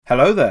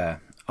Hello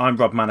there, I'm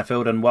Rob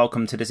Manifield and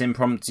welcome to this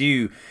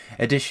impromptu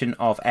edition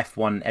of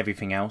F1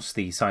 Everything Else,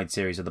 the side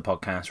series of the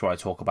podcast where I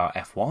talk about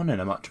F1 in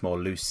a much more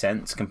loose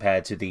sense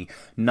compared to the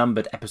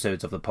numbered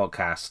episodes of the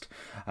podcast.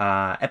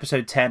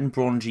 Episode 10,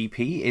 Brawn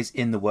GP, is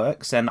in the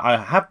works and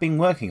I have been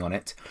working on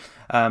it.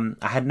 I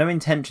had no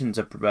intentions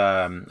of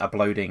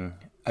uploading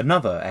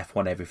another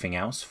F1 Everything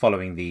Else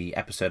following the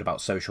episode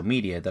about social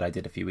media that I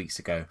did a few weeks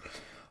ago.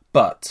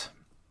 But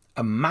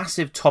a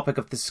massive topic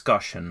of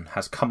discussion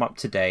has come up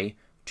today,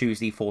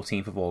 Tuesday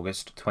 14th of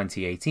August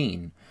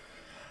 2018.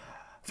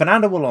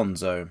 Fernando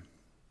Alonso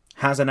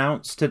has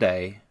announced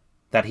today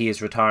that he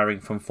is retiring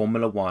from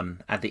Formula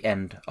 1 at the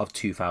end of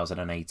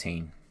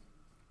 2018.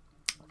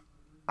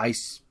 I'm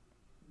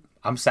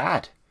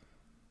sad.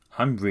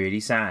 I'm really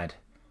sad.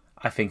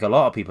 I think a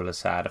lot of people are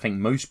sad. I think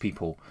most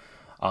people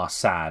are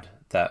sad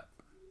that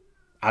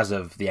as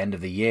of the end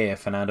of the year,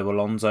 Fernando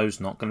Alonso's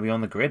not going to be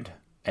on the grid.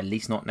 At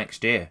least not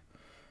next year.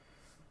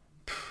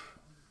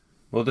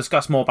 We'll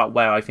discuss more about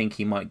where I think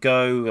he might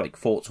go, like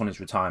thoughts on his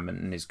retirement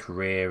and his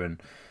career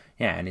and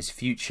his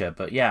future.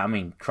 But yeah, I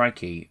mean,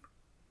 crikey,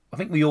 I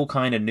think we all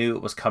kind of knew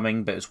it was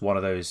coming, but it's one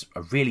of those,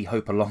 I really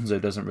hope Alonso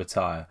doesn't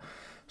retire,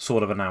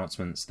 sort of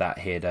announcements that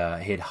he'd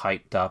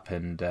hyped up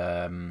and,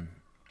 on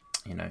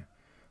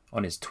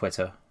his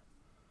Twitter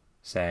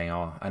saying,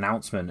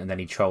 announcement, and then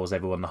he trolls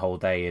everyone the whole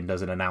day and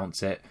doesn't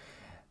announce it.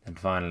 And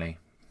finally,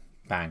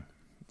 bang.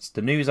 It's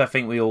the news I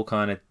think we all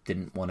kind of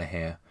didn't want to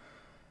hear.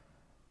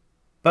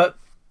 But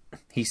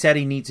he said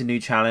he needs a new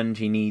challenge,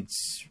 he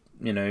needs,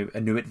 a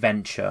new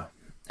adventure.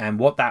 And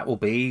what that will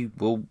be,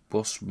 we'll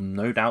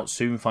no doubt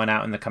soon find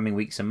out in the coming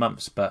weeks and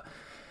months. But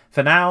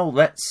for now,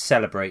 let's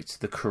celebrate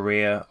the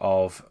career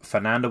of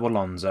Fernando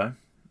Alonso,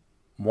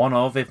 one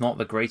of, if not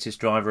the greatest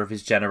driver of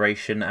his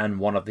generation and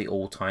one of the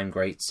all-time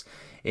greats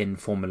in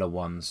Formula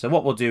 1. So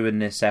what we'll do in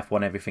this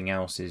F1 Everything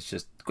Else is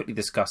just quickly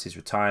discuss his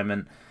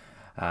retirement,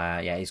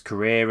 his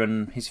career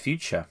and his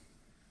future.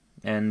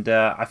 And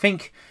I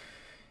think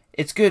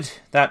it's good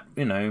that,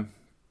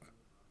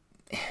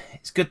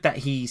 it's good that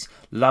he's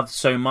loved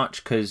so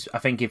much, because I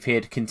think if he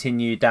had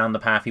continued down the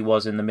path he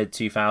was in the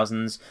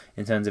mid-2000s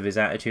in terms of his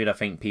attitude, I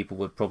think people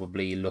would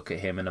probably look at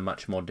him in a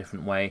much more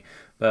different way.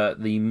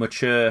 But the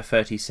mature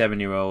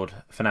 37-year-old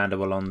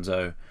Fernando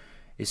Alonso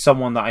is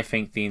someone that I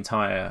think the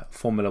entire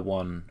Formula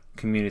 1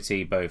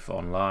 community, both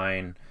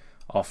online,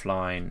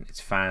 offline,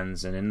 its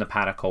fans and in the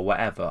paddock or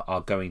whatever,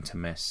 are going to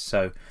miss.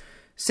 So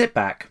sit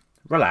back,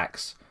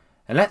 relax,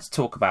 and let's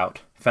talk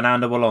about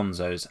Fernando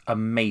Alonso's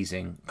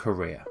amazing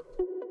career.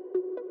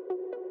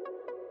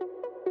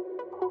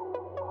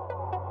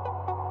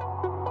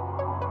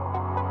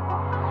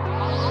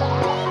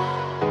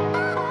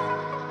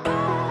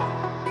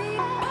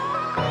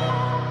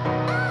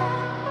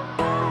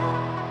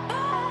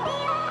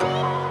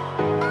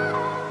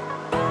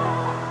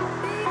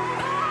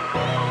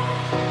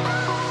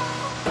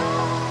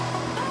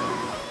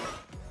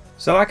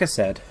 So like I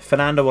said,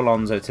 Fernando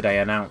Alonso today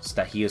announced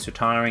that he is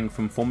retiring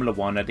from Formula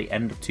 1 at the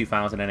end of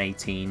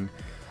 2018.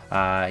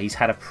 He's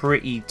had a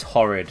pretty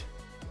torrid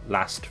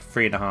last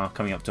 3.5,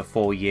 coming up to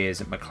 4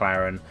 years at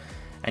McLaren.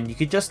 And you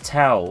could just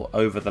tell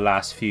over the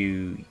last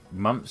few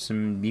months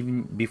and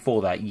even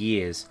before that,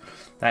 years,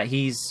 that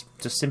he's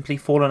just simply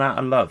fallen out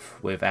of love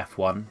with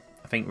F1.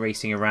 I think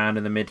racing around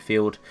in the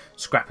midfield,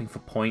 scrapping for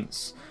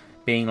points,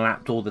 being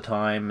lapped all the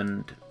time,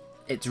 and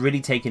it's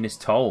really taken its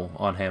toll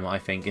on him, I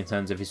think, in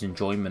terms of his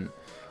enjoyment.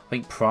 I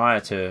think prior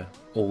to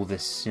all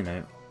this,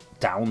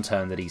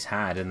 downturn that he's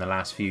had in the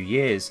last few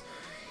years,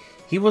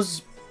 he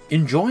was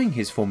enjoying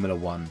his Formula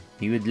 1.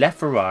 He had left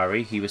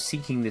Ferrari, he was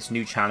seeking this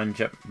new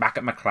challenge back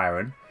at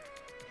McLaren,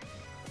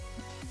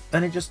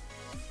 and it just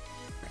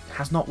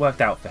has not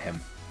worked out for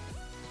him.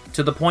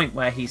 To the point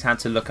where he's had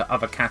to look at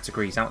other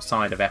categories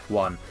outside of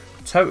F1,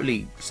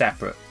 totally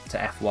separate to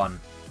F1,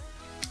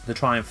 to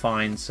try and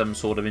find some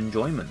sort of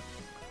enjoyment.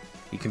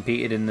 He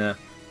competed in the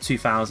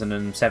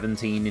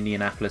 2017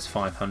 Indianapolis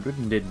 500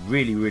 and did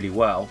really, really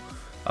well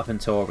up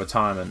until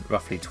retirement,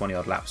 roughly 20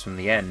 odd laps from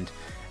the end.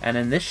 And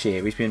then this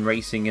year he's been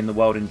racing in the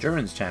World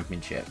Endurance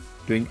Championship,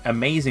 doing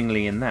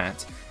amazingly in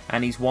that,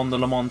 and he's won the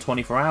Le Mans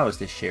 24 Hours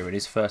this year in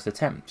his first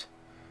attempt.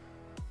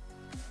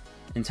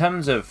 In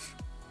terms of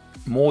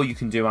more you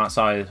can do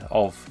outside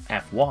of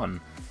F1,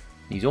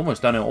 he's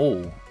almost done it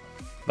all.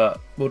 But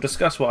we'll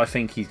discuss what I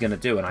think he's going to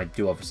do, and I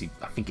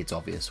think it's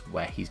obvious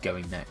where he's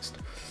going next.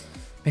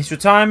 His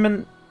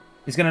retirement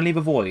is going to leave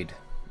a void,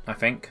 I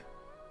think.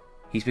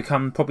 He's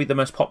become probably the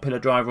most popular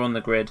driver on the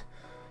grid,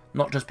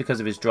 not just because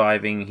of his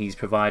driving. He's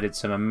provided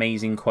some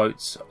amazing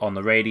quotes on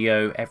the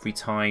radio. Every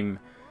time,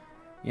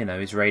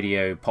 his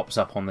radio pops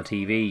up on the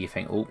TV, you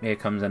think, oh, here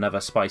comes another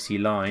spicy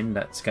line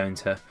that's going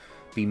to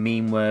be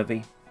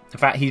meme-worthy. In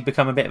fact, he's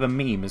become a bit of a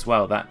meme as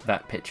well.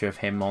 That picture of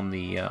him on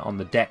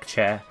the deck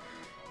chair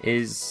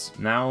is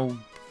now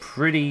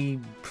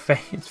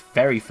it's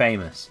very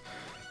famous.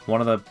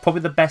 One of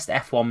probably the best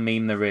F1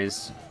 meme there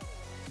is,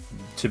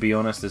 to be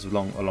honest,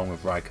 along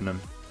with Raikkonen.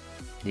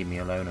 Leave me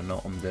alone, I know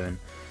what I'm doing.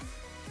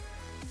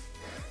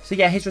 So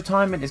yeah, his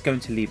retirement is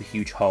going to leave a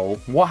huge hole.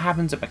 What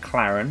happens at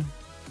McLaren,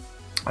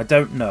 I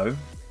don't know.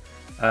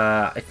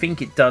 I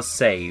think it does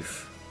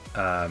save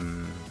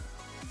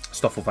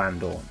Stoffel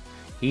Vandoorne.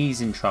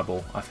 He's in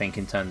trouble, I think,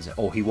 in terms of,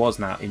 or he was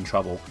now in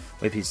trouble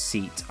with his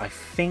seat. I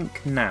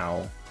think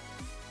now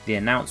the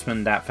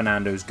announcement that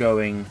Fernando's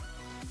going,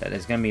 that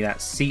there's going to be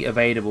that seat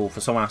available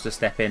for someone else to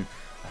step in,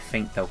 I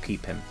think they'll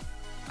keep him.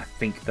 I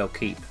think they'll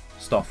keep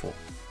Stoffel.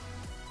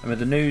 And with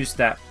the news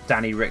that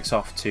Danny Rick's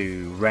off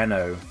to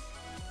Renault,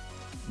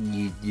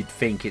 you'd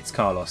think it's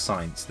Carlos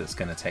Sainz that's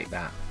going to take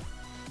that,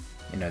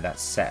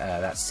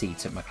 that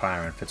seat at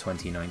McLaren for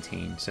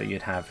 2019. So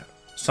you'd have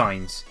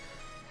Sainz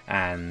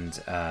and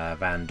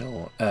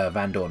Vandoorne at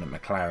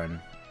McLaren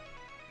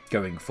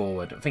going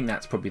forward. I think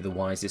that's probably the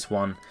wisest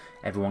one.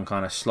 Everyone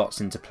kind of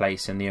slots into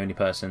place, and the only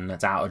person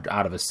that's out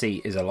of a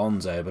seat is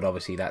Alonso. But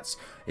obviously,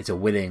 it's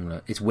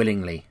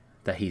willingly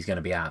that he's going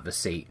to be out of the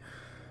seat.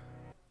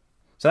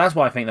 So that's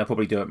why I think they'll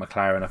probably do it at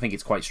McLaren. I think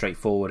it's quite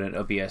straightforward, and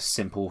it'll be a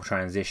simple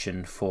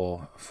transition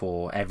for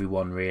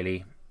everyone,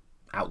 really.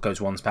 Out goes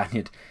one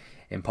Spaniard,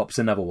 in pops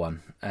another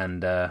one,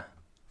 and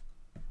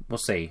we'll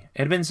see.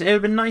 It'd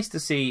have been nice to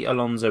see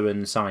Alonso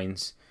and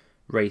Sainz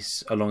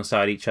race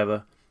alongside each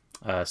other.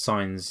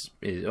 Alonso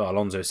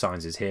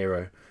Sainz's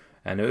hero,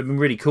 and it would have been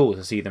really cool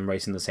to see them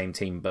racing the same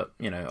team. But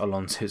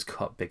Alonso's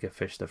got bigger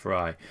fish to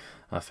fry,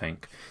 I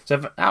think. So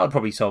that would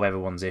probably solve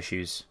everyone's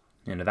issues.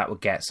 That would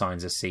get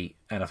Sainz a seat,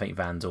 and I think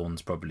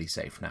Vandoorne's probably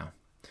safe now.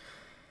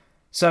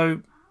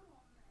 So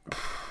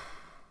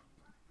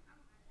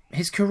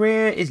his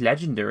career is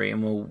legendary,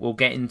 and we'll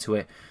get into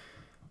it.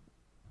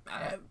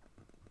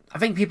 I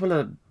think people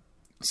are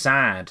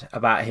sad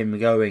about him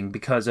going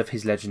because of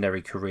his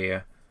legendary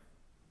career,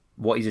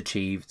 what he's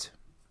achieved,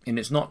 and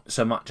it's not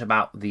so much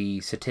about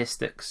the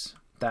statistics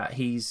that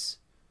he's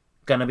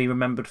going to be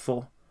remembered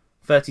for.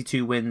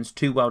 32 wins,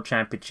 2 World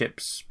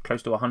Championships,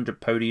 close to 100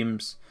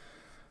 podiums.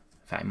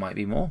 In fact, it might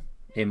be more.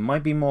 It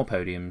might be more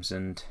podiums,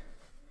 and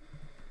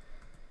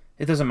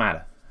it doesn't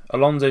matter.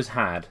 Alonso's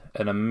had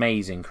an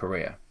amazing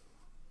career.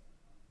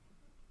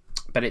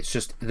 But it's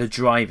just the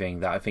driving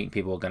that I think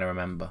people are going to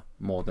remember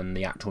more than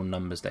the actual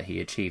numbers that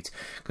he achieved.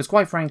 Because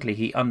quite frankly,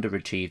 he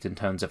underachieved in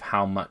terms of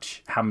how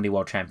many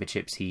World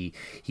Championships he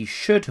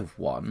should have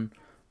won.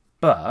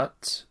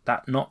 But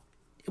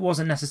it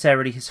wasn't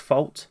necessarily his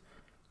fault.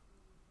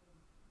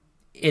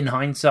 In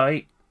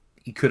hindsight,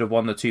 he could have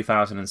won the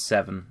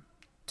 2007,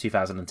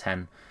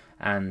 2010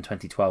 and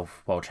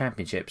 2012 World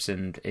Championships,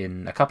 and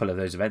in a couple of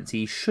those events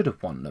he should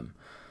have won them.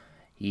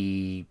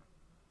 He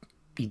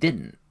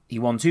didn't. He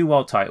won 2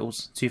 world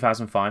titles,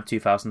 2005,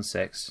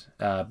 2006,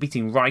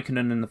 beating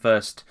Raikkonen in the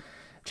first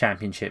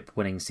championship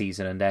winning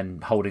season and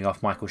then holding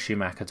off Michael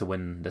Schumacher to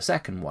win the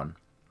second one.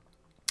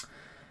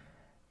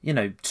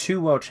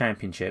 2 world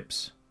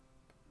championships,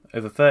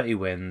 over 30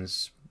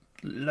 wins,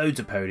 loads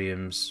of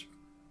podiums,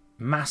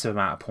 massive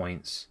amount of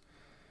points.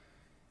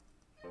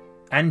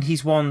 And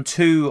he's won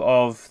 2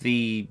 of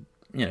the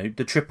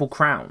Triple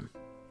Crown.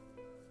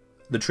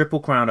 The Triple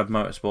Crown of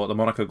motorsport, the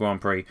Monaco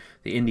Grand Prix,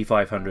 the Indy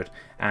 500,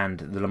 and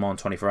the Le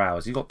Mans 24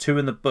 Hours. He's got 2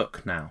 in the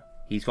book now.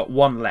 He's got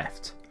 1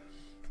 left.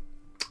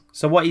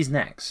 So what is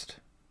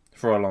next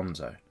for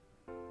Alonso?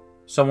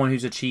 Someone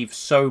who's achieved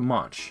so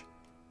much.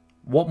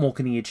 What more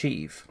can he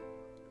achieve?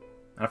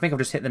 And I think I've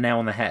just hit the nail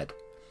on the head.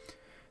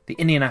 The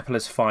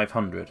Indianapolis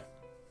 500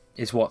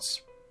 is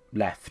what's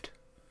left.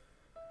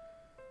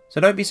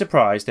 So don't be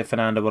surprised if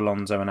Fernando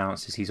Alonso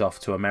announces he's off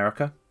to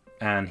America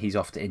and he's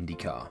off to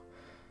IndyCar.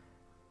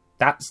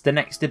 That's the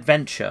next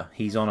adventure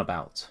he's on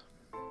about.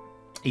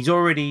 He's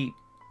already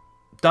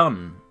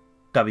done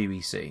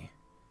WEC.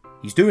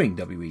 He's doing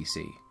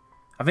WEC.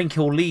 I think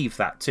he'll leave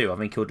that too. I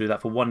think he'll do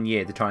that for 1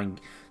 year to try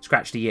and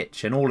scratch the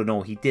itch. And all in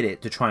all, he did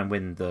it to try and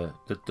win the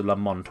Le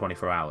Mans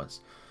 24 Hours.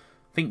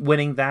 I think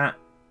winning that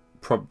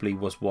probably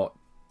was what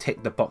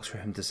ticked the box for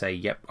him to say,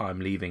 yep, I'm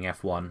leaving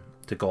F1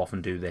 to go off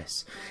and do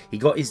this. He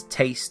got his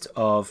taste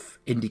of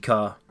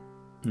IndyCar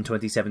in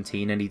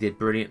 2017 and he did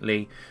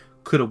brilliantly.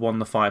 Could have won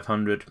the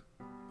 500.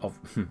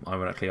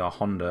 Ironically, our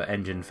Honda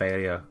engine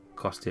failure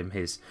cost him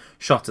his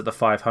shot at the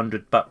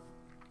 500, but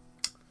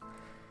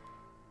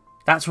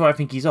that's where I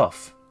think he's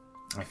off.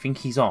 I think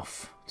he's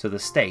off to the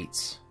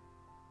States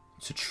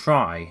to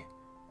try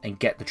and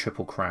get the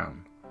Triple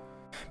Crown.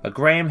 But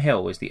Graham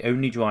Hill is the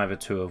only driver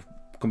to have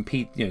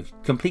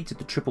completed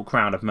the Triple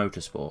Crown of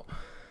motorsport.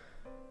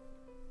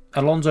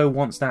 Alonso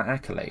wants that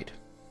accolade.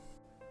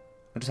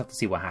 We'll just have to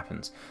see what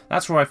happens.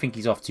 That's where I think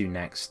he's off to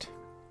next.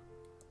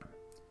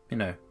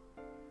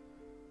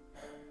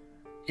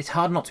 It's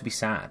hard not to be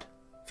sad.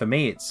 For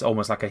me, it's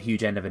almost like a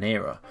huge end of an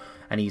era.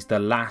 And he's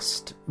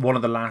one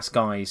of the last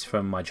guys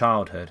from my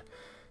childhood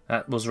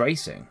that was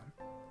racing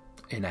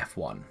in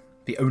F1.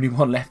 The only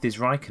one left is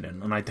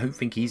Raikkonen, and I don't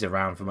think he's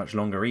around for much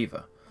longer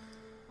either.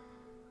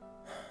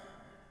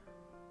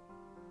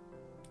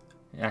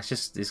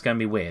 It's going to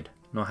be weird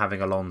not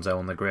having Alonso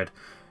on the grid,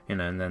 and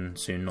then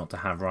soon not to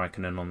have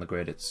Raikkonen on the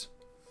grid. It's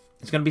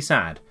going to be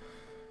sad.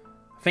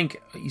 I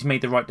think he's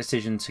made the right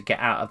decision to get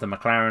out of the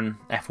McLaren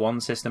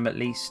F1 system at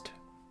least.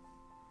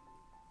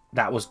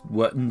 that was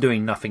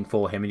doing nothing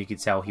for him, and you could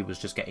tell he was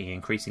just getting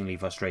increasingly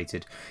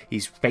frustrated.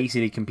 He's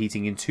basically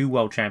competing in 2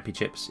 world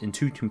championships in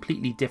 2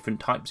 completely different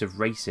types of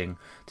racing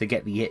to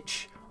get the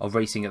itch of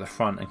racing at the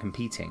front and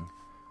competing.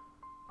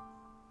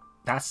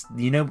 That's,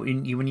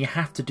 when you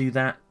have to do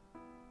that,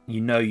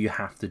 you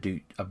have to do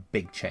a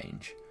big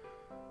change.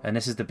 And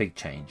this is the big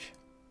change.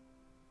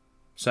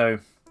 So,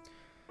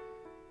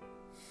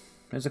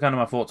 those are kind of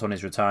my thoughts on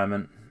his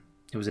retirement.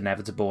 It was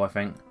inevitable, I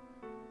think.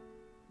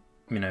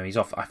 He's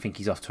off. I think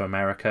he's off to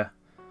America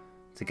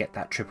to get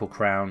that Triple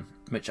Crown,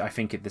 which I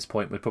think at this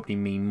point would probably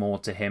mean more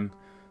to him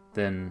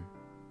than,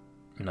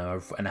 an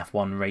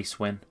F1 race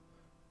win.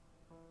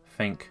 I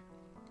think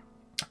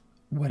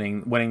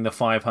winning the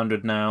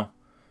 500 now,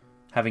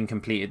 having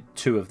completed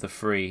 2 of the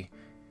 3,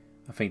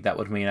 I think that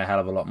would mean a hell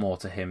of a lot more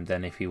to him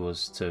than if he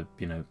was to,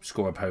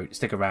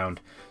 stick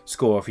around,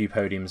 score a few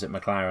podiums at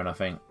McLaren. I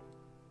think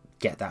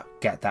get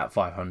that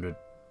 500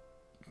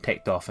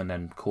 ticked off and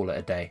then call it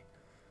a day.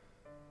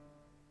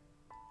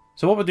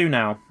 So what we'll do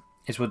now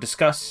is we'll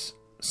discuss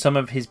some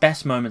of his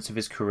best moments of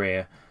his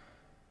career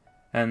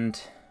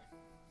and,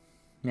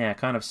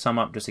 kind of sum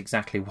up just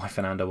exactly why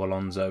Fernando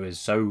Alonso is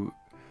so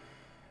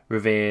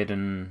revered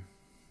and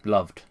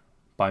loved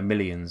by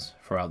millions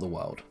throughout the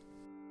world.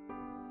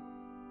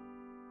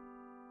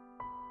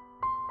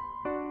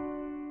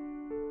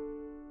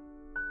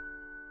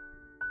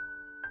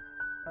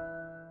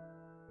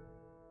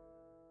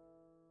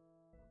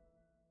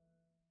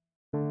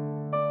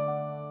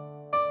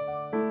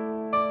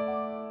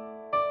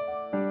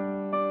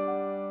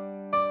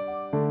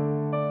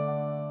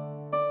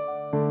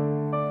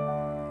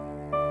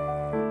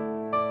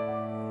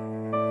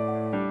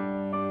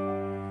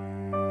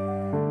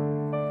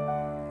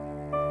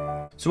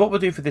 So what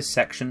we'll do for this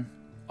section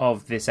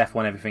of this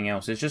F1 Everything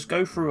Else is just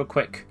go through a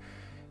quick,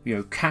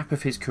 cap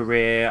of his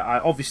career.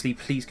 Obviously,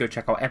 please go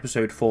check out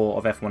episode 4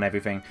 of F1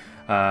 Everything,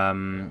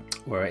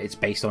 where it's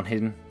based on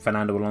him,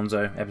 Fernando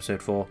Alonso,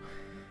 episode 4.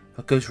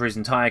 It goes for his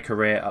entire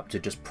career up to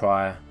just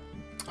prior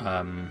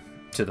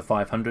to the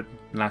 500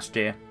 last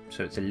year,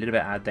 so it's a little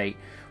bit out of date.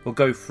 We'll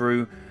go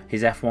through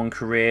his F1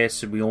 career.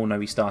 So we all know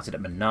he started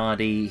at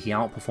Minardi. He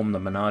outperformed the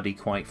Minardi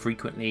quite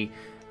frequently.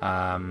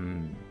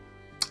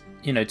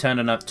 Turning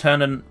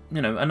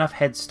enough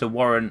heads to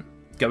warrant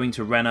going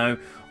to Renault.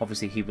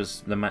 Obviously, he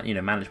was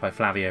managed by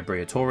Flavio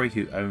Briatore,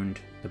 who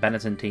owned the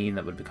Benetton team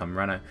that would become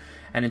Renault.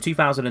 And in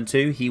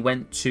 2002, he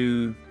went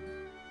to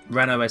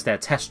Renault as their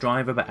test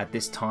driver, but at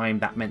this time,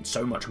 that meant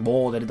so much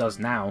more than it does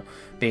now,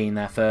 being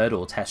their third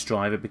or test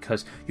driver,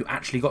 because you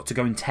actually got to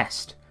go and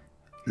test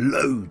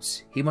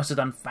loads. He must have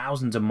done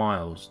thousands of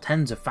miles,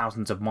 tens of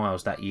thousands of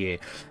miles that year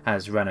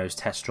as Renault's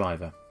test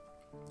driver.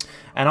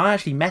 And I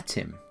actually met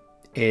him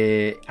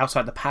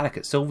outside the paddock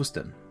at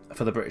Silverstone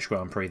for the British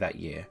Grand Prix that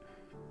year,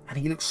 and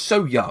he looked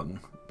so young,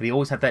 but he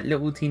always had that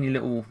teeny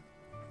little,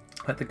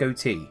 like the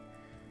goatee.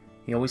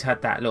 He always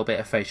had that little bit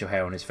of facial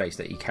hair on his face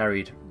that he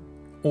carried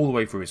all the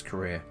way through his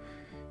career.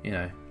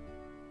 You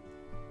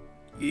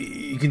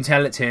can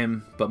tell it's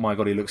him, but my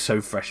god, he looks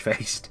so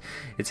fresh-faced.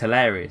 It's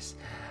hilarious.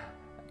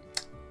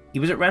 He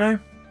was at Renault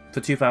for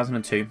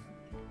 2002.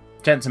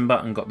 Jenson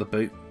Button got the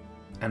boot,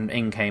 and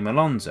in came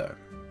Alonso.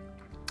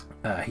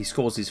 He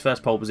scores his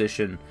first pole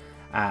position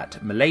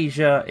at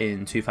Malaysia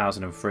in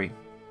 2003.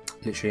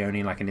 Literally only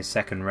in his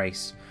second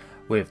race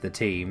with the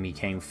team. He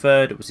came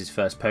third. It was his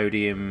first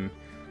podium.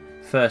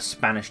 First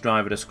Spanish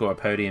driver to score a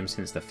podium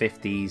since the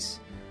 50s.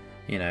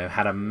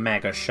 Had a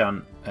mega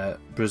shunt at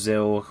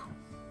Brazil.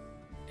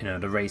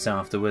 The race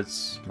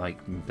afterwards.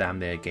 Damn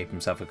near gave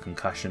himself a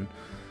concussion.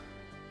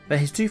 But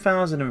his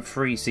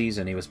 2003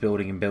 season, he was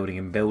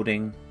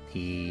building.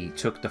 He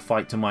took the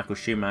fight to Michael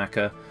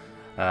Schumacher.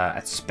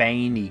 At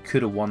Spain, he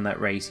could have won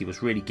that race. He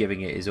was really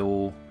giving it his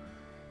all.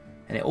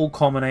 And it all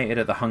culminated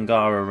at the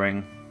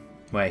Hungaroring,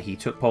 where he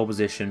took pole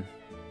position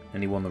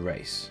and he won the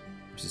race.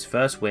 It was his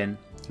first win.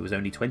 He was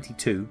only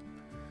 22.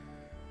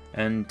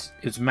 And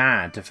it was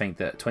mad to think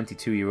that a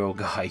 22-year-old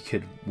guy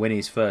could win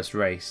his first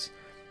race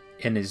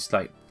in his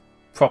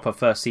proper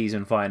first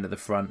season fighting at the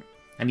front.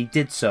 And he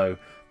did so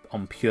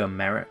on pure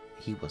merit.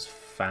 He was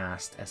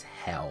fast as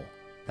hell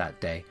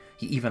that day.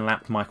 He even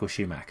lapped Michael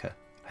Schumacher.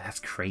 That's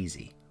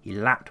crazy. He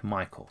lapped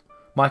Michael.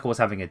 Michael was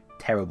having a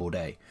terrible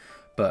day,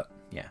 but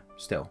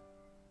still.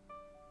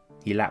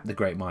 He lapped the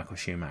great Michael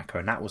Schumacher,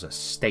 and that was a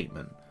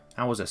statement.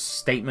 That was a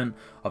statement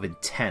of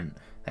intent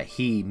that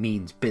he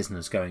means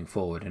business going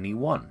forward, and he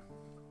won.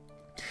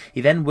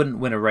 He then wouldn't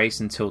win a race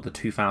until the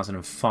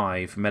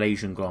 2005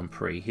 Malaysian Grand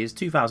Prix. His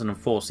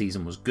 2004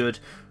 season was good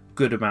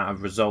amount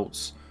of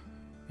results.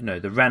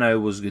 The Renault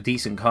was a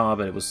decent car,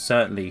 but it was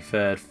certainly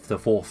the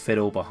fourth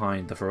fiddle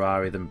behind the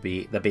Ferrari, the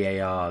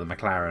BAR, the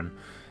McLaren,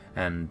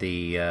 and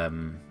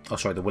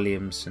the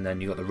Williams, and then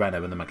you got the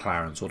Renault and the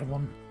McLaren sort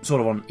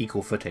of on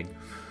equal footing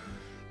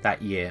that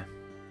year.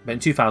 But in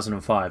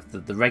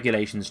 2005, the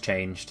regulations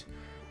changed,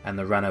 and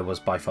the Renault was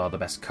by far the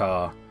best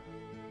car,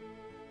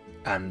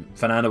 and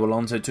Fernando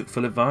Alonso took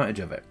full advantage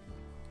of it.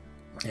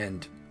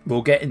 And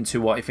We'll get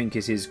into what I think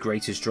is his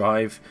greatest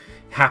drive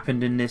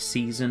happened in this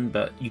season,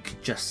 but you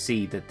could just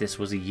see that this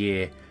was a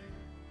year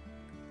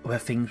where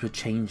things were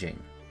changing,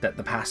 that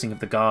the passing of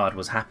the guard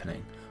was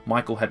happening.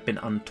 Michael had been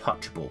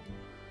untouchable,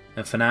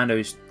 and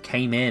Fernando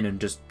came in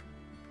and just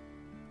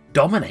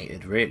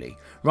dominated, really.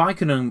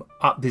 Raikkonen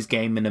upped his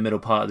game in the middle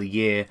part of the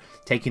year,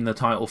 taking the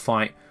title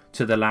fight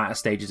to the latter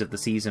stages of the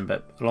season,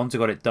 but Alonso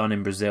got it done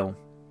in Brazil.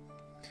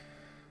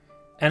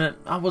 And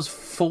I was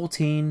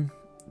 14,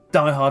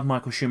 diehard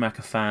Michael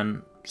Schumacher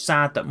fan,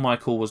 sad that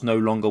Michael was no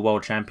longer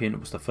world champion. It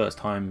was the first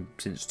time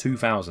since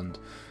 2000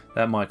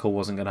 that Michael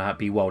wasn't going to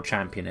be world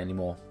champion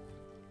anymore.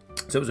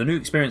 So it was a new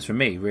experience for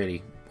me,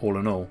 really, all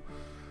in all.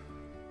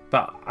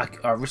 But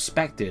I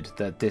respected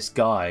that this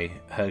guy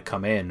had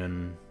come in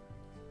and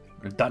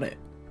done it.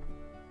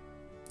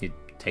 He'd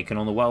taken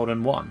on the world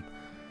and won.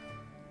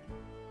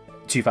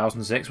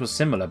 2006 was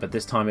similar, but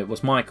this time it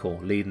was Michael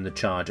leading the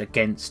charge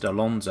against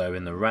Alonso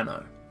in the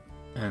Renault.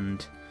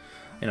 And,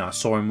 I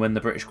saw him win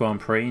the British Grand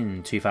Prix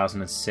in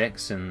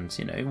 2006, and,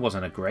 it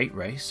wasn't a great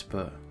race,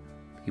 but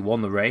he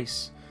won the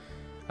race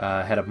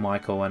ahead of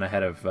Michael and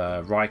ahead of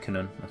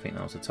Raikkonen. I think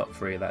that was the top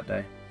three of that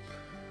day.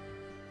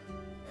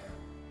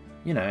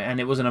 And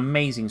it was an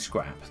amazing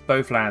scrap.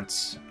 Both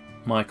lads,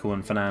 Michael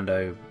and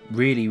Fernando,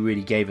 really,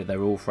 really gave it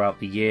their all throughout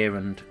the year,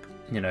 and,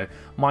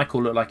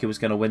 Michael looked like he was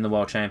going to win the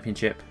World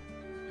Championship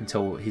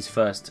until his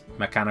first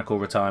mechanical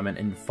retirement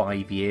in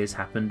 5 years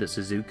happened at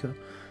Suzuka,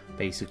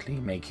 basically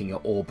making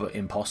it all but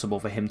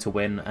impossible for him to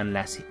win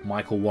unless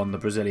Michael won the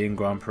Brazilian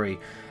Grand Prix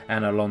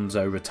and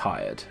Alonso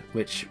retired,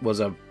 which was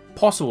a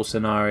possible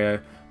scenario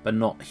but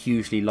not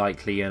hugely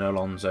likely, and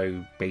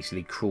Alonso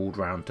basically crawled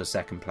round to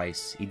second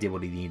place. He did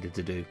what he needed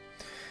to do.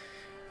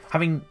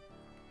 Having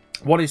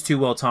won his 2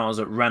 world titles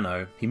at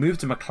Renault, he moved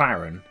to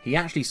McLaren. He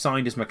actually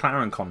signed his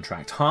McLaren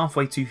contract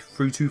halfway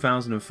through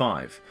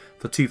 2005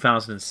 for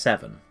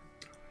 2007.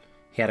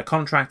 He had a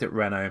contract at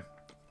Renault,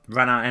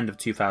 ran out end of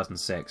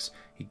 2006.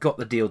 He got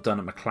the deal done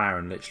at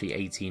McLaren literally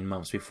 18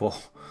 months before.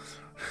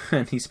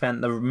 And he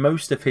spent the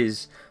most of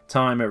his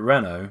time at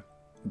Renault,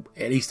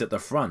 at least at the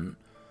front,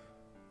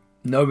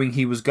 knowing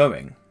he was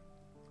going.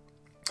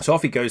 So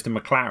off he goes to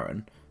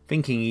McLaren,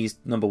 thinking he's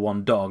number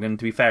one dog, and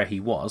to be fair, he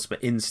was,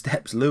 but in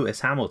steps Lewis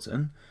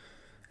Hamilton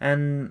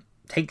and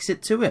takes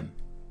it to him.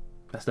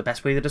 That's the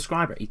best way to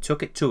describe it. He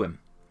took it to him.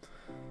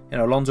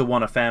 Alonso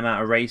won a fair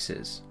amount of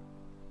races,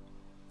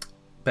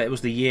 but it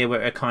was the year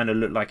where it kind of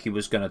looked like he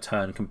was going to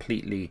turn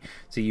completely,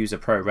 to use a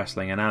pro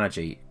wrestling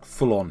analogy,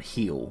 full-on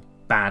heel,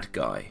 bad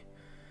guy.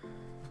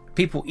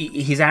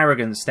 His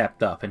arrogance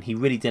stepped up, and he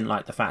really didn't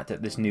like the fact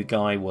that this new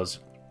guy was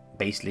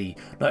basically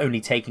not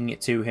only taking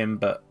it to him,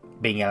 but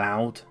being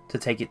allowed to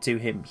take it to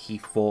him. He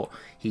thought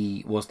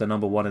he was the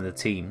number one in the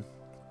team.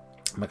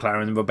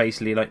 McLaren were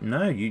basically like,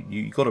 no,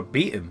 you got to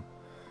beat him.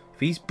 If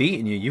he's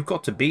beating you, you've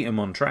got to beat him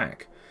on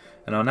track.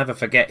 And I'll never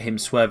forget him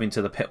swerving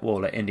to the pit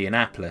wall at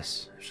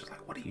Indianapolis. It was just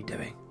like, what are you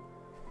doing?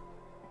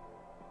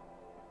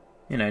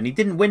 And he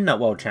didn't win that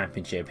world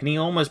championship, and he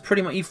almost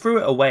pretty much, he threw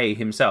it away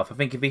himself. I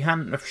think if he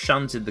hadn't have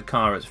shunted the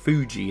car at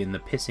Fuji in the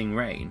pissing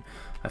rain,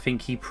 I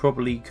think he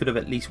probably could have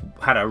at least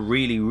had a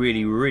really,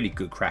 really, really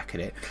good crack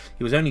at it.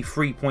 He was only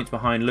 3 points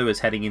behind Lewis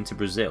heading into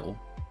Brazil,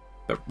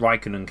 but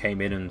Raikkonen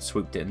came in and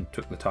swooped it and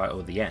took the title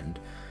at the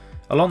end.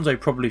 Alonso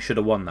probably should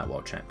have won that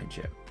world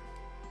championship.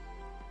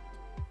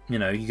 You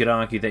could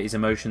argue that his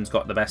emotions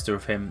got the best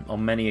of him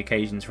on many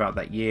occasions throughout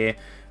that year.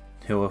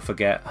 Who will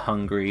forget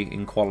Hungary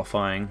in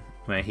qualifying,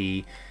 where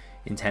he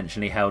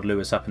intentionally held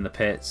Lewis up in the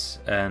pits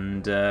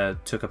and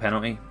took a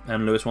penalty,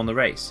 and Lewis won the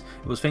race.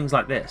 It was things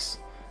like this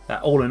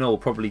that all in all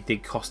probably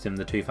did cost him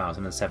the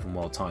 2007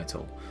 world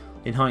title.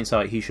 In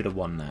hindsight, he should have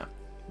won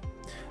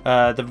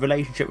that. The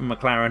relationship with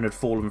McLaren had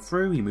fallen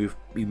through. He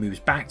moves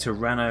back to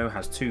Renault,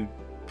 has 2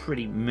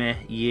 pretty meh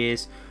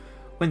years,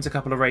 wins a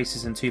couple of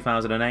races in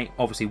 2008.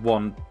 Obviously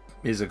one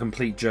is a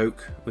complete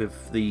joke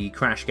with the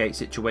Crashgate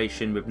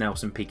situation with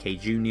Nelson Piquet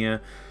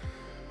Jr.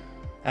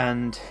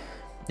 And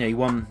he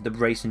won the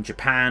race in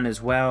Japan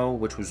as well,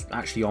 which was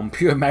actually on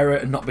pure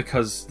merit and not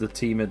because the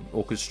team had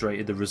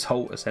orchestrated the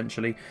result,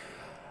 essentially.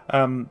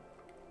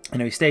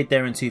 He stayed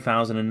there in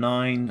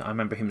 2009. I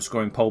remember him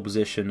scoring pole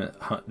position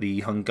at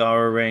the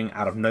Hungaroring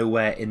out of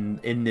nowhere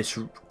in this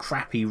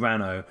crappy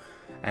Renault,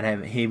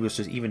 and he was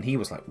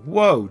like,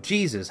 whoa,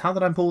 Jesus, how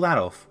did I pull that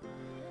off?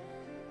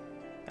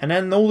 And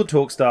then all the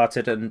talk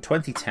started, and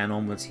 2010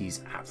 onwards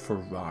he's at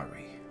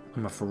Ferrari.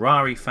 I'm a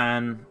Ferrari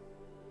fan,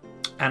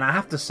 and I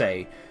have to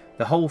say,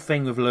 the whole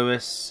thing with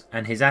Lewis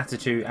and his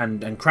attitude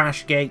and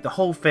Crashgate, the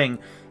whole thing,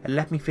 it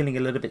left me feeling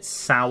a little bit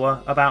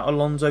sour about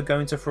Alonso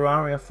going to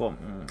Ferrari. I thought,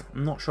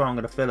 I'm not sure how I'm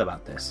going to feel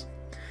about this.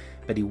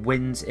 But he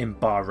wins in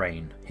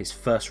Bahrain, his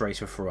first race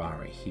for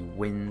Ferrari. He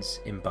wins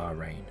in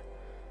Bahrain.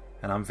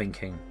 And I'm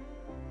thinking,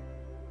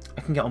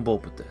 I can get on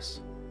board with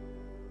this.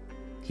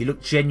 He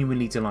looked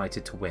genuinely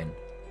delighted to win.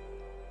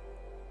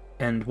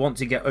 And want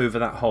to get over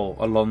that whole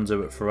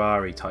Alonso at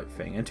Ferrari type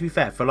thing. And to be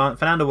fair,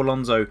 Fernando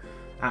Alonso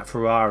at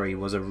Ferrari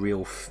was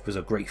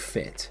a great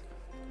fit.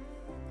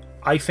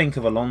 I think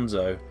of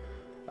Alonso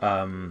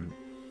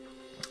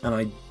And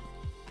I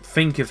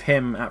think of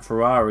him at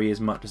Ferrari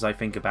as much as I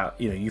think about,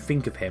 you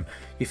think of him,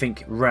 you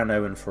think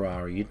Renault and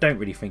Ferrari, you don't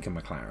really think of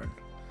McLaren.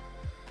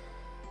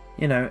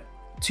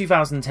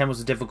 2010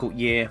 was a difficult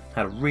year,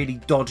 had a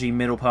really dodgy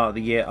middle part of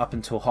the year up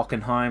until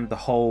Hockenheim. The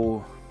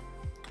whole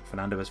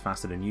Fernando was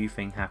faster than you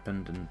thing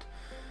happened, and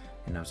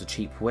it was a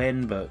cheap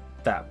win, but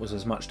that was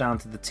as much down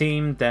to the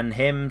team than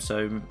him,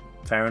 so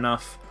fair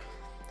enough.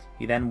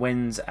 He then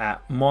wins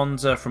at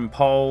Monza from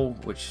pole,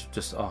 which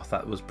just,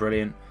 that was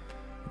brilliant.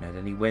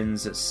 Then he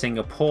wins at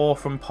Singapore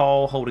from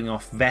pole, holding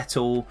off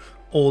Vettel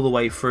all the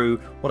way through.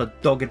 What a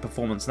dogged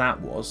performance that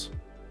was.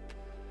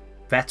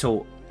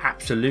 Vettel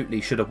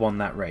absolutely should have won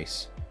that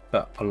race,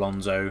 but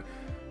Alonso,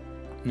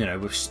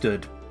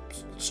 withstood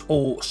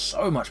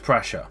so much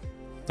pressure.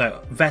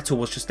 So Vettel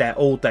was just there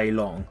all day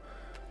long,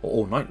 or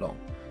all night long,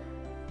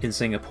 in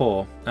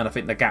Singapore, and I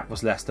think the gap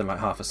was less than like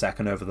half a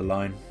second over the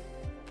line.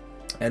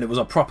 And it was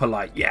a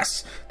proper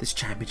yes, this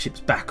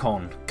championship's back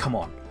on, come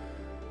on.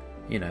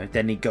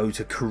 Then he go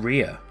to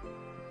Korea.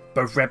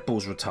 Both Red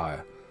Bulls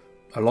retire.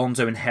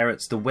 Alonso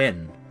inherits the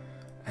win.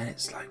 And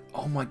it's like,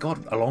 oh my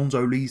god,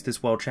 Alonso leads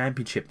this world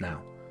championship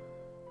now.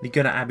 They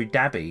go to Abu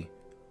Dhabi.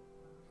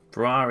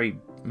 Ferrari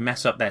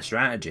mess up their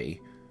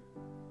strategy.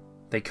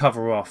 They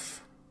cover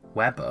off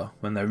Webber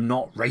when they're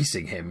not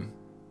racing him.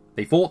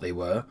 They thought they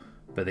were,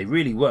 but they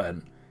really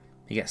weren't.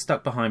 He gets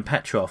stuck behind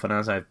Petrov, and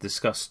as I've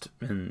discussed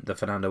in the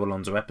Fernando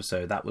Alonso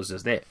episode, that was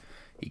just it.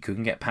 He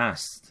couldn't get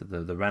past.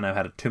 The Renault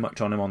had too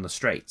much on him on the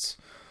straights,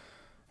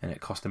 and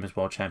it cost him his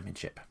world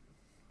championship.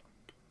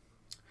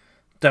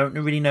 Don't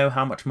really know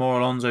how much more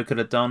Alonso could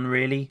have done,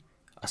 really,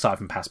 aside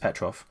from past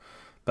Petrov.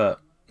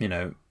 But,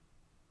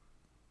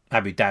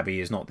 Abu Dhabi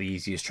is not the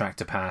easiest track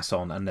to pass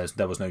on, and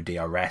there was no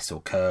DRS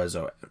or KERS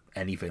or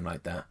anything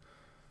like that.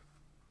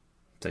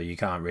 So you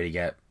can't really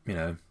get,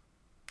 to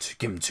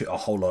give him a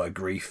whole lot of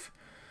grief.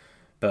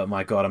 But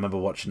my god, I remember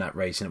watching that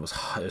race and it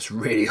was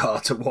really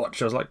hard to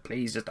watch. I was like,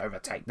 please just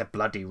overtake the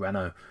bloody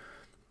Renault.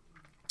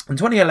 And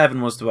 2011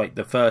 was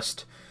the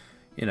first,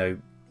 I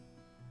don't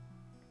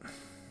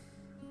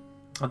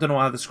know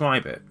how to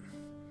describe it.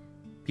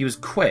 He was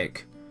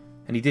quick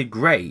and he did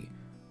great,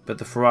 but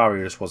the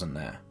Ferrari just wasn't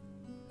there.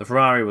 The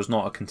Ferrari was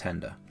not a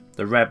contender.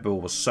 The Red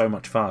Bull was so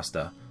much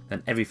faster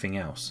than everything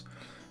else.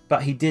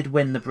 But he did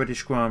win the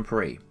British Grand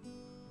Prix.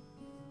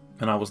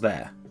 And I was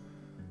there.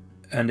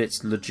 And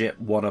it's legit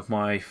one of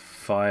my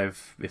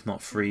 5, if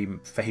not 3,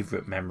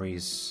 favourite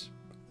memories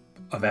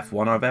of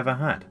F1 I've ever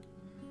had.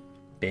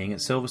 Being at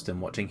Silverstone,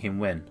 watching him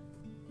win.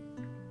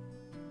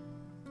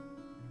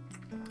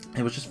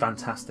 It was just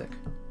fantastic.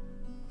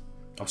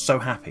 I was so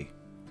happy.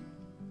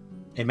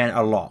 It meant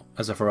a lot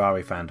as a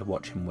Ferrari fan to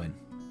watch him win.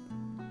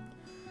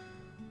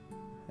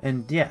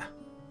 And yeah,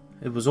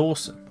 it was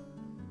awesome.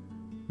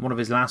 One of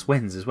his last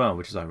wins as well,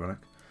 which is ironic.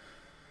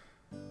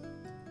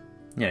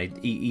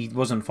 He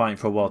wasn't fighting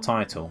for a world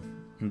title.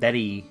 And then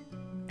he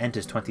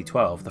enters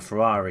 2012. The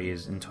Ferrari in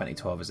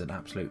 2012 is an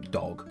absolute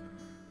dog.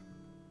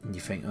 And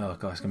you think, oh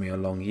god, it's going to be a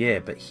long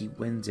year. But he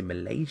wins in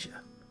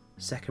Malaysia.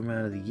 Second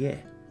round of the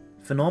year.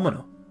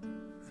 Phenomenal.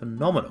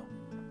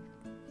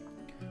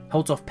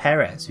 Holds off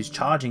Perez, who's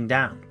charging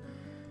down.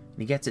 And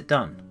he gets it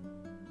done.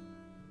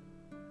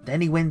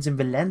 Then he wins in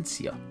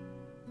Valencia.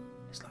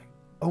 It's like,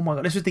 oh my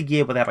god, this was the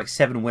year where they had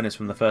 7 winners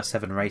from the first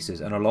 7 races,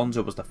 and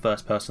Alonso was the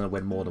first person to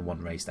win more than one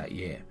race that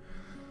year.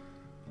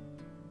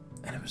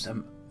 And it was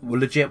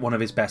legit one of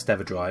his best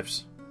ever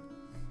drives.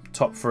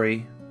 Top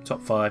 3,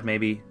 top 5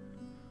 maybe.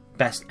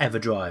 Best ever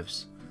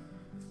drives.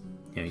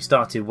 He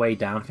started way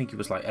down, I think he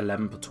was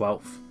 11th or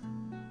 12th.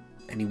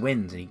 And he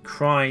wins, and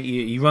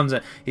he runs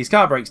his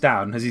car breaks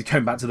down as he's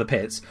going back to the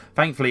pits.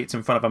 Thankfully it's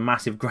in front of a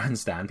massive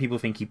grandstand. People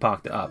think he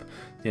parked it up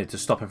to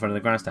stop in front of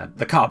the grandstand.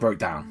 The car broke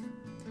down.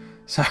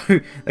 So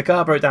the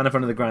car broke down in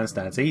front of the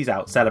grandstand, so he's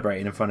out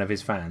celebrating in front of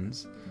his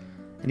fans.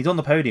 And he's on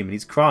the podium and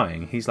he's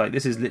crying. He's like,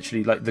 this is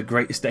literally the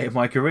greatest day of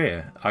my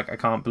career. I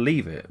can't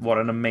believe it. What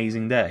an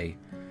amazing day.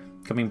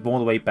 Coming all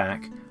the way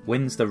back,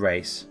 wins the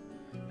race.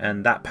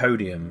 And that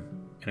podium,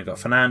 got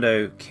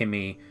Fernando,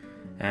 Kimi,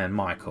 and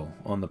Michael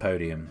on the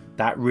podium.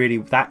 That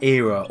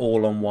era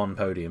all on one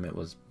podium, it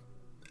was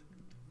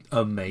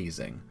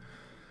amazing.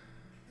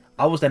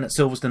 I was then at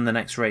Silverstone the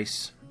next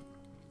race,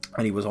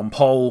 and he was on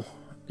pole,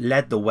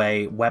 led the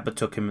way. Webber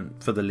took him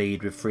for the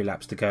lead with 3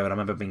 laps to go, and I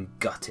remember being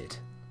gutted.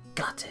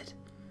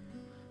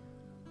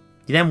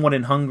 He then won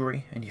in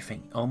Hungary, and you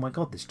think, oh my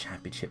god, this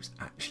championship's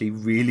actually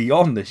really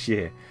on this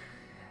year.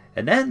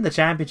 And then the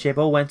championship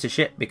all went to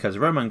shit because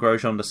Romain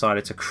Grosjean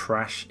decided to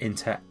crash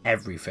into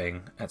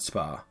everything at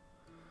Spa.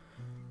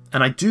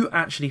 And I do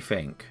actually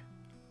think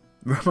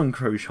Romain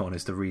Grosjean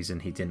is the reason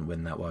he didn't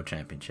win that World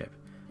Championship.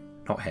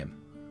 Not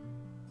him.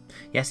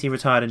 Yes, he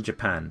retired in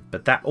Japan,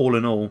 but that all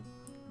in all,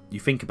 you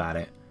think about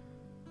it,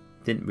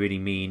 didn't really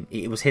mean...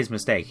 It was his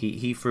mistake.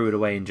 He threw it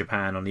away in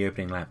Japan on the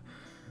opening lap.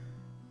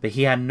 But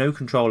he had no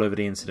control over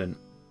the incident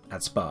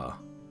at Spa,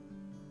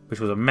 which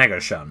was a mega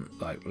shunt.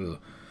 Ugh.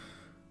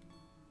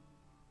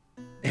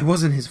 It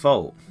wasn't his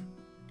fault.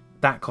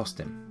 That cost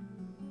him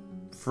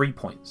 3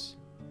 points.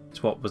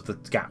 It's what was the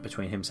gap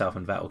between himself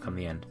and Vettel come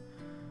the end.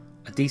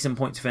 A decent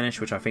point to finish,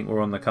 which I think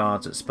were on the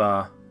cards at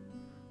Spa,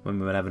 when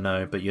we will never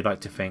know, but you'd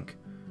like to think,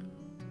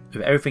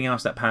 with everything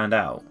else that panned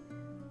out,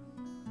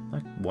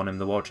 I won him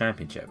the World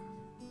Championship.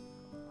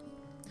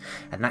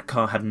 And that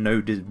car had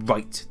no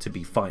right to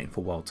be fighting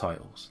for world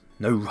titles.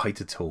 No right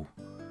at all.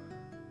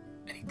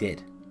 And he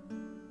did.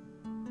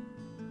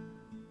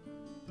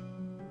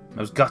 I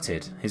was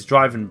gutted. His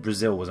drive in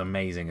Brazil was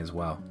amazing as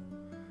well.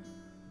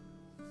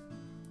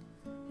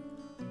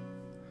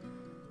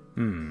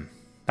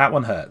 That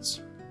one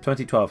hurts.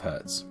 2012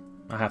 hurts,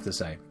 I have to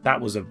say.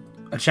 That was a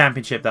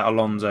championship that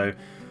Alonso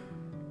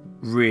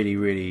really,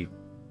 really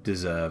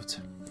deserved.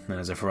 And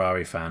as a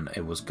Ferrari fan,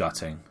 it was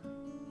gutting.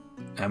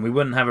 And we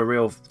wouldn't have a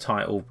real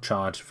title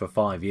charge for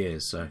 5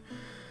 years, so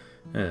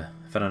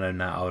if I'd known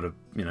that, I would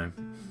have,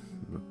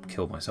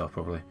 killed myself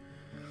probably.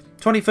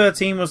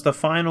 2013 was the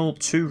final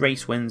 2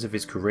 race wins of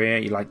his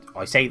career.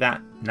 I say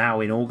that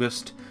now in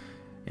August.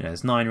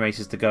 There's 9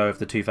 races to go of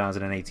the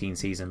 2018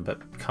 season,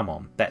 but come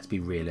on, let's be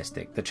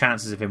realistic. The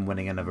chances of him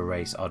winning another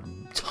race are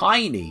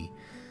tiny.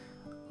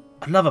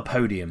 I'd love a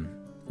podium.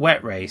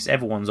 Wet race,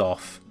 everyone's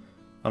off.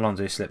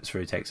 Alonso slips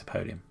through, takes a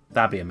podium.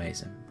 That'd be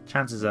amazing.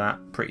 Chances of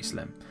that, pretty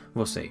slim.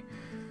 We'll see.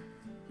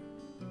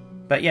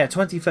 But yeah,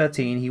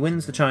 2013, he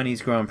wins the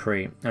Chinese Grand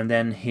Prix, and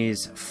then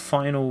his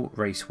final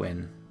race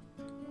win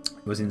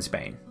was in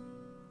Spain.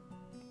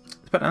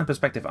 To put that in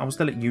perspective, I was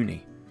still at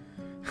uni.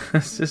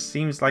 It just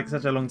seems like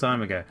such a long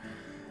time ago.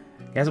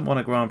 He hasn't won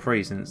a Grand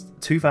Prix since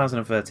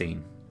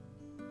 2013.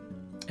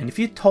 And if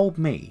you told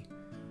me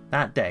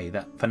that day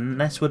that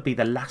this would be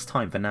the last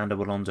time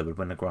Fernando Alonso would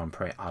win a Grand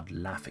Prix, I'd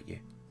laugh at you.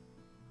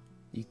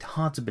 It's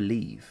hard to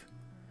believe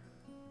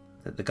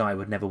that the guy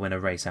would never win a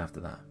race after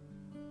that.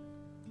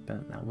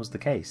 But that was the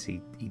case.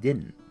 He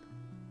didn't.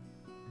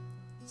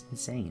 It's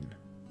insane.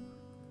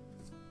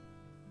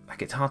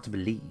 It's hard to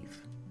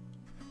believe.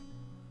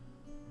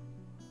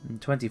 In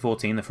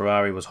 2014, the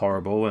Ferrari was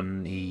horrible,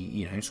 and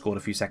he, scored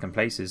a few second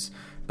places.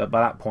 But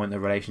by that point, the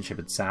relationship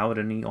had soured,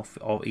 and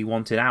he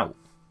wanted out.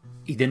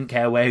 He didn't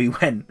care where he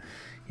went.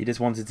 He just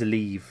wanted to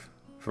leave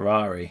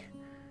Ferrari,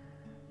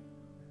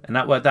 and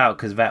that worked out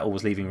because Vettel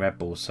was leaving Red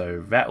Bull.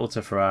 So Vettel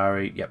to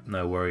Ferrari, yep,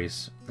 no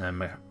worries.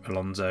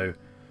 Alonso,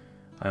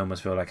 I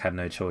almost feel like had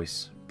no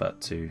choice but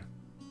to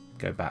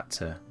go back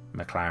to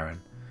McLaren.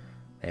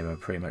 They were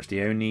pretty much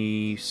the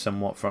only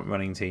somewhat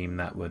front-running team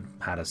that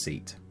had a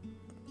seat.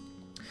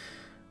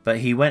 But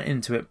he went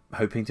into it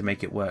hoping to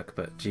make it work.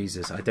 But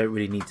Jesus, I don't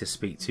really need to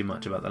speak too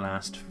much about the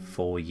last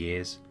 4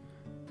 years.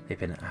 They've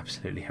been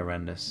absolutely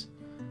horrendous.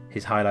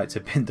 His highlights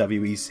have been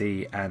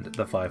WEC and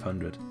the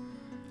 500.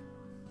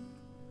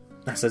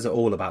 That says it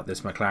all about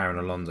this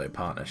McLaren-Alonso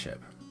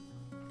partnership.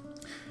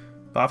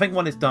 But I think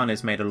what it's done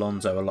is made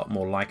Alonso a lot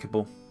more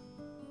likeable.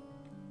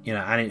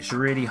 And it's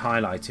really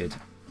highlighted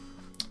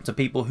to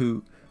people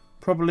who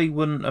probably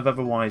wouldn't have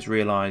otherwise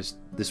realised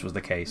this was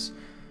the case,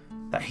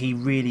 that he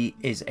really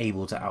is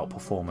able to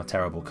outperform a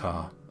terrible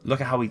car. Look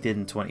at how he did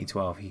in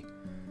 2012.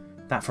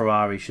 That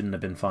Ferrari shouldn't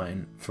have been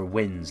fighting for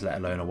wins, let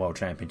alone a world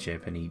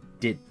championship, and he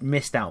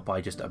missed out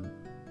by just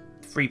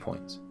 3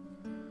 points.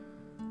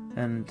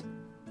 And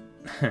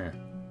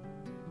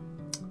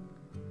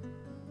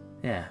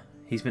yeah,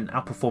 he's been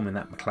outperforming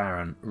that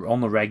McLaren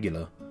on the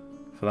regular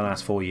for the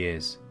last 4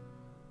 years.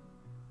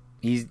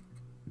 He's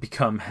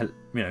become,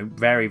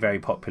 very, very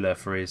popular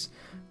for his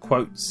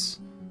quotes.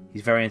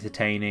 He's very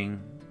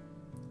entertaining.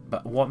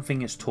 But one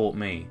thing it's taught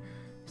me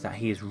is that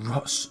he is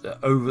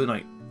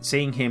overnight.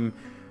 Seeing him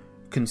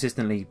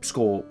consistently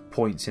score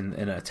points in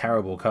a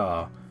terrible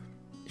car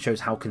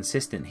shows how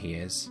consistent he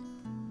is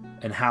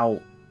and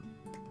how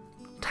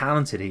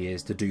talented he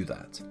is to do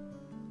that.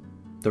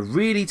 The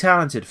really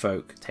talented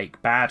folk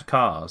take bad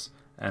cars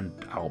and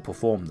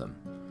outperform them.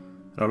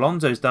 And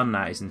Alonso's done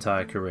that his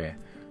entire career.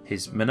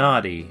 His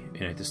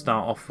Minardi, to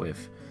start off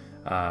with,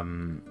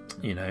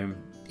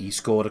 he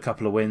scored a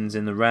couple of wins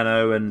in the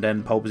Renault and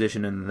then pole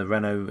position in the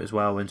Renault as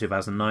well in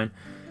 2009.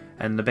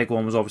 And the big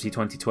one was obviously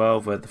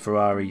 2012, where the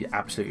Ferrari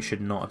absolutely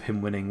should not have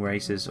been winning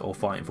races or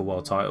fighting for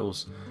world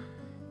titles.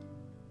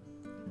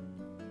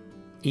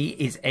 He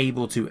is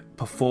able to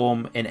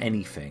perform in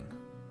anything.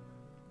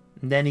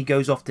 And then he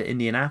goes off to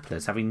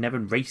Indianapolis, having never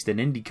raced an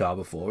IndyCar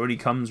before, and he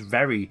comes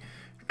very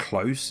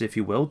close, if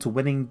you will, to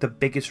winning the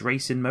biggest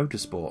race in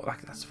motorsport.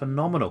 That's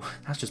phenomenal.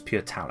 That's just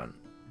pure talent.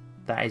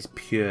 That is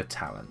pure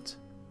talent.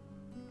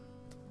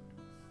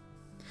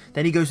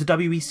 Then he goes to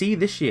WEC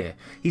this year.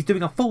 He's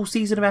doing a full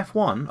season of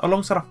F1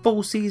 alongside a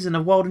full season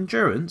of World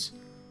Endurance.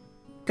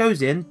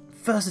 Goes in,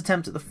 first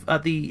attempt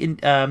at the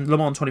Le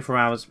Mans 24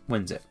 Hours,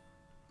 wins it.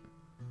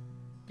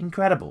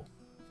 Incredible.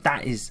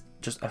 That is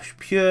just a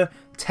pure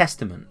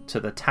testament to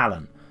the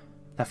talent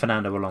that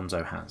Fernando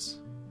Alonso has.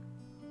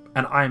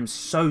 And I am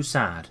so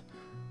sad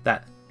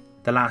that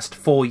the last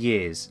 4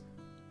 years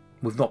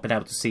we've not been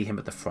able to see him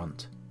at the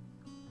front.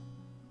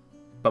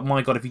 But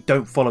my God, if you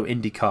don't follow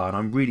IndyCar, and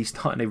I'm really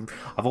starting to...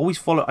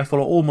 I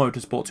follow all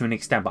motorsport to an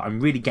extent, but I'm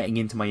really getting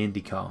into my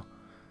IndyCar.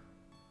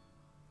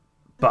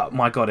 But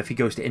my God, if he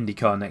goes to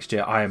IndyCar next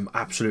year, I am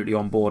absolutely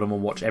on board and will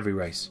watch every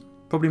race.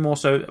 Probably more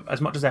so,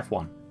 as much as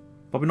F1.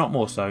 Probably not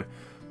more so,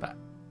 but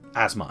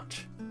as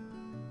much.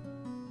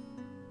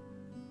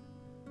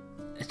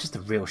 It's just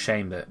a real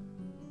shame that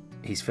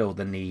he's felt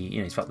the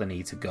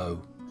need to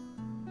go,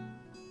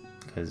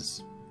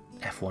 because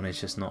F1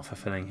 is just not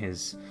fulfilling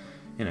his,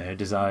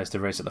 desires to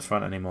race at the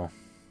front anymore.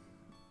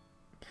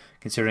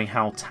 Considering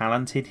how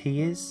talented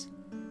he is,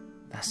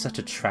 that's such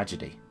a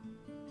tragedy.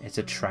 It's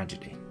a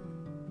tragedy.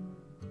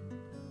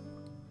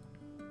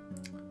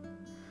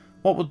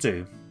 What we'll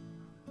do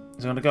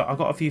is I've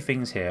got a few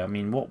things here. I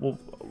mean,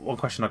 one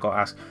question I got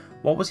asked: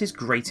 what was his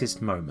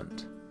greatest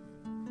moment?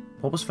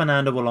 What was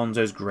Fernando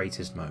Alonso's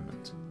greatest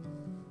moment?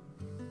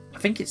 I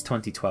think it's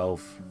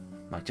 2012,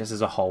 like just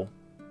as a whole.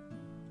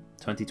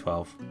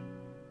 2012.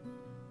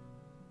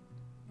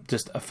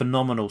 Just a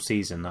phenomenal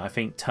season that I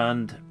think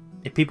turned.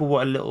 If people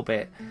were a little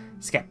bit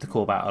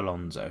skeptical about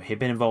Alonso, he'd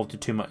been involved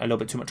in a little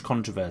bit too much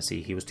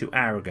controversy. He was too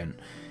arrogant,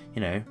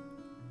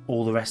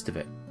 all the rest of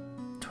it.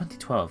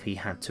 2012, he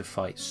had to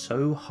fight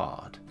so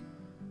hard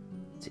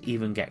to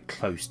even get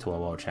close to a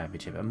world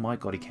championship, and my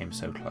God, he came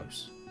so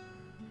close.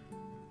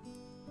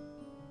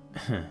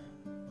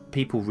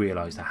 People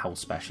realised how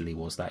special he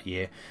was that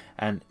year,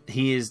 and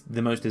he is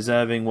the most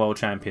deserving world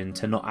champion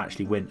to not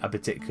actually win a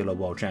particular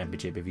world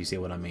championship, if you see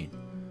what I mean.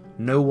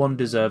 No one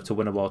deserved to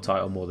win a world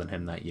title more than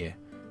him that year.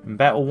 And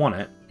Vettel won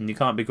it, and you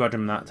can't begrudge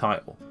him that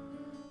title.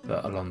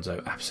 But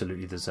Alonso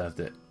absolutely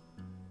deserved it,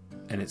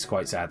 and it's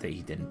quite sad that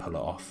he didn't pull it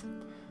off.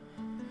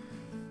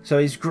 So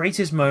his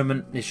greatest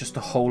moment is just the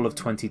whole of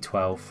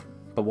 2012,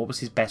 but what was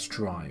his best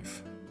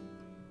drive?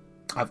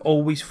 I've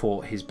always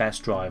thought his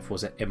best drive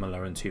was at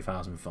Imola in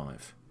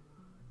 2005.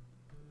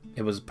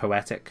 It was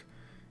poetic.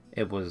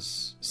 It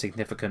was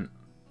significant.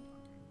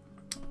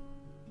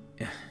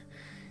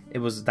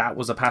 That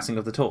was a passing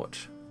of the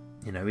torch.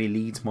 He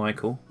leads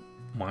Michael.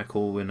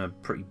 Michael in a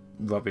pretty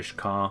rubbish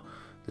car.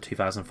 The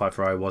 2005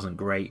 Ferrari wasn't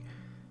great.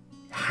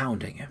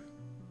 Hounding him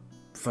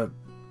for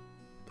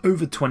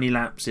over 20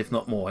 laps, if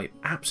not more.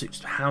 Absolutely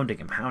just hounding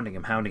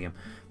him.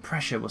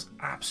 Pressure was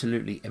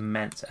absolutely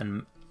immense,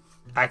 and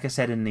like I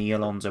said in the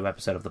Alonso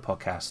episode of the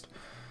podcast,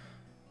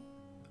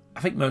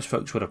 I think most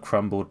folks would have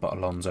crumbled, but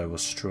Alonso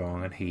was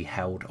strong and he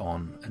held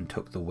on and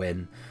took the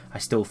win. I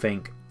still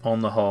think, on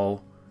the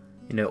whole,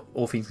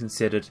 all things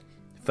considered,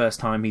 first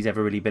time he's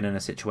ever really been in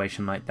a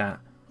situation like that.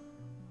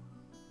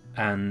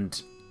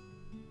 And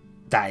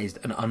that is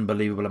an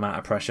unbelievable amount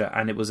of pressure.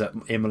 And it was at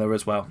Imola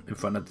as well, in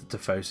front of the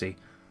Tifosi.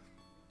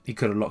 He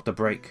could have locked a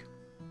brake.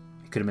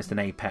 He could have missed an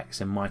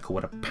apex and Michael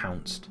would have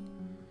pounced.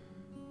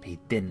 But he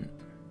didn't.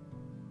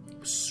 He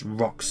was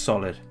rock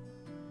solid.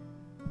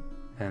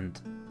 And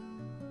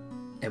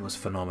it was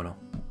phenomenal.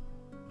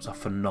 It was a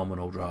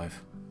phenomenal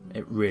drive.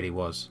 It really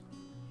was.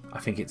 I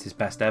think it's his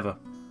best ever.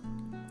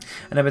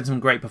 And there have been some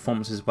great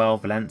performances as well.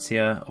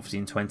 Valencia, obviously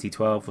in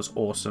 2012, was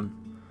awesome.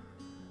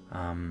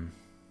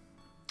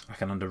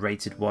 Like an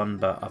underrated one,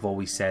 but I've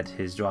always said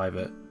his drive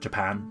at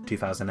Japan,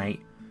 2008,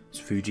 was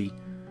Fuji.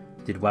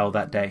 Did well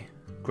that day.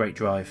 Great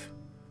drive.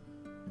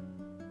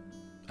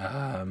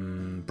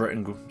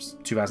 Britain,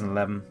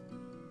 2011.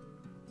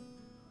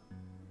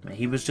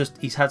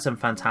 He's had some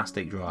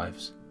fantastic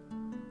drives.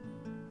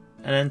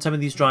 And then some of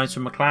these drives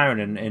from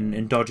McLaren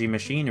in dodgy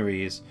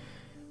machinery is,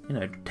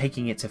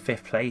 taking it to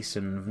 5th place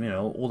and,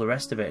 all the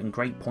rest of it, and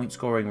great point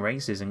scoring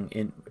races,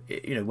 and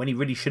when he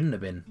really shouldn't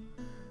have been.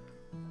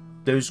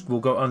 Those will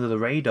go under the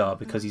radar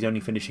because he's only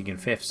finishing in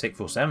 5th, 6th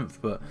or 7th,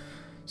 but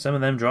some of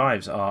them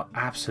drives are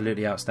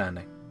absolutely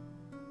outstanding.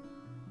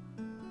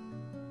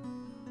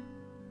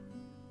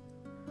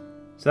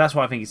 So that's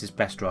why I think it's his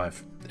best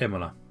drive,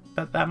 Imola.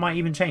 But that might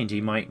even change. He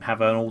might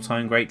have an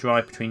all-time great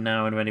drive between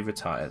now and when he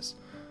retires.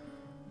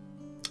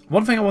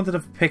 One thing I wanted to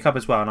pick up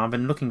as well, and I've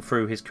been looking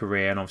through his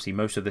career, and obviously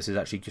most of this is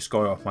actually just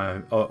going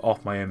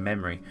off my own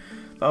memory.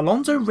 But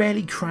Alonso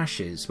rarely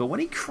crashes, but when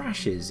he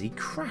crashes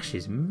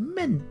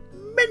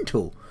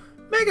mental,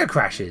 mega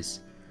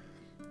crashes.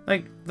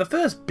 Like the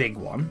first big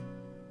one,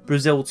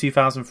 Brazil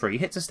 2003,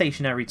 hits a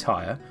stationary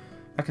tyre.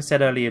 Like I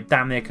said earlier,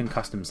 damn near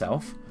concussed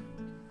himself.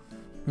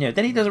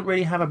 Then he doesn't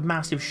really have a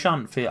massive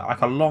shunt for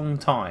like a long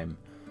time.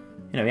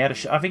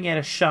 I think he had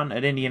a shunt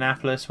at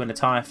Indianapolis when the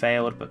tyre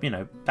failed, but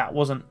that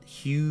wasn't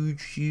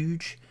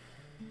huge.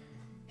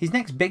 His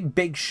next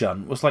big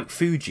shunt was like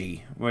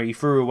Fuji, where he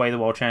threw away the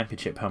World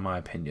Championship, in my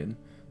opinion.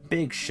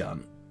 Big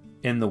shunt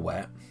in the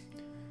wet.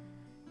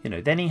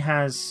 Then he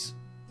has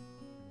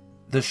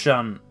the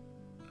shunt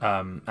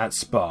at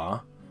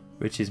Spa,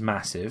 which is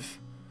massive.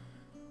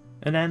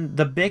 And then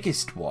the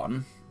biggest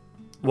one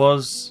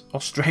was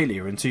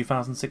Australia in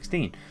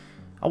 2016.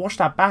 I watched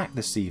that back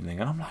this evening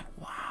and I'm like,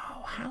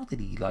 wow, how did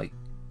he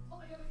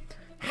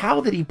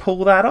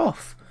pull that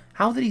off?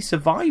 How did he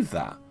survive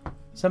that?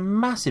 It's a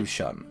massive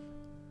shunt.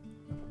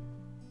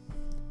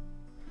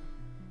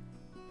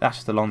 That's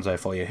just Alonso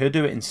for you. He'll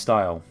do it in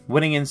style.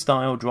 Winning in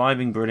style,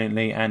 driving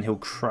brilliantly, and he'll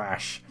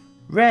crash.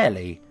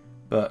 Rarely,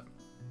 but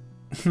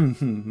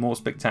more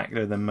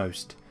spectacular than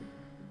most.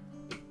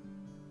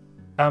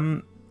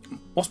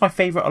 What's my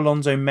favourite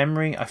Alonso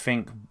memory? I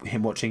think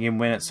watching him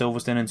win at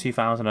Silverstone in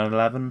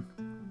 2011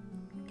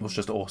 was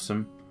just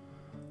awesome.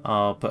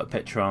 I'll put a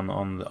picture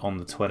on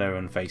the Twitter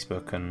and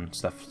Facebook and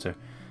stuff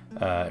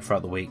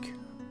throughout the week,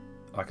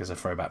 like as a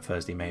throwback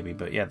Thursday maybe.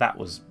 But yeah, that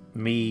was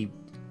me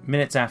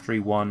minutes after he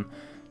won,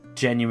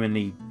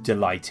 genuinely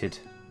delighted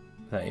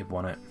that he'd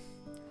won it.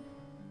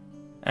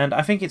 And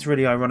I think it's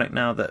really ironic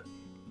now that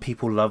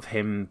people love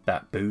him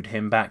that booed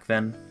him back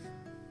then.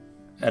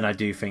 And I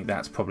do think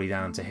that's probably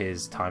down to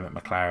his time at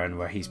McLaren,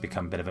 where he's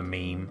become a bit of a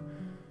meme.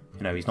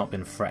 You know, he's not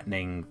been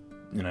threatening.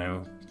 You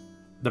know,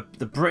 the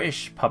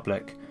British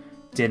public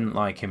didn't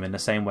like him in the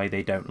same way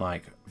they don't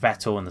like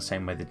Vettel, in the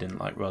same way they didn't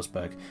like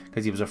Rosberg,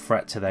 because he was a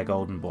threat to their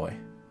golden boy.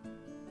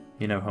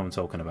 You know who I'm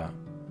talking about.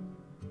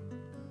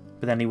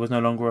 But then he was no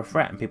longer a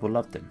threat and people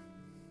loved him.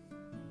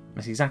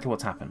 That's exactly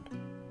what's happened.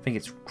 I think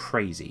it's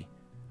crazy.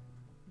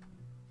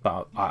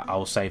 But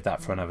I'll save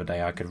that for another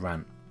day. I could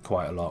rant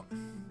quite a lot.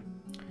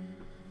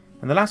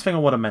 And the last thing I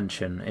want to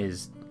mention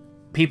is,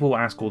 people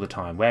ask all the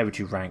time, where would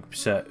you rank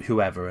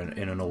whoever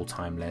in an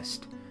all-time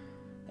list?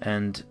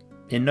 And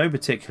in no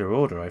particular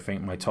order, I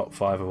think my top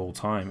 5 of all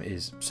time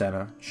is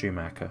Senna,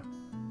 Schumacher,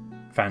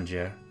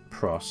 Fangio,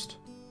 Prost,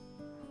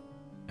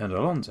 and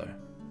Alonso.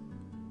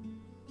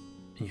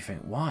 And you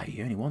think, why?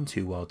 You only won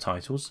 2 world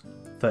titles,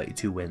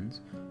 32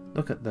 wins.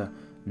 Look at the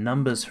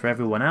numbers for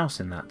everyone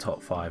else in that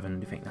top 5,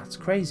 and you think, that's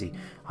crazy.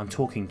 I'm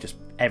talking just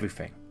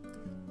everything.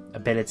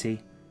 Ability,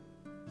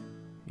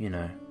 you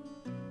know,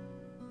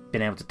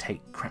 being able to take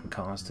crap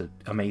cars to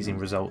amazing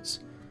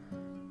results.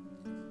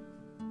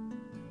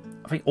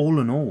 I think all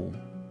in all,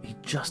 he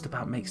just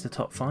about makes the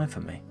top 5 for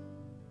me.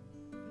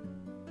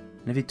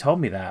 And if he told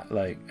me that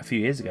like a few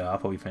years ago, I'd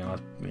probably think,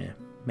 yeah,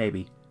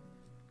 maybe.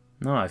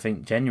 No, I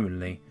think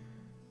genuinely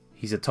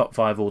he's a top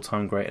 5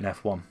 all-time great in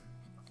F1.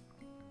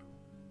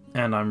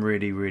 And I'm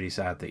really, really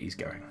sad that he's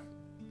going.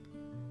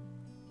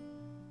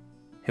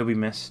 He'll be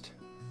missed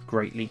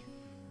greatly,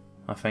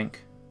 I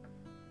think.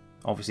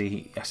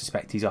 Obviously, I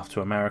suspect he's off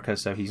to America,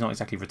 so he's not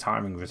exactly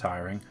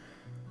retiring.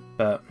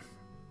 But,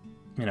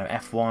 you know,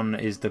 F1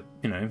 is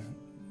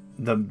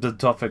the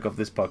topic of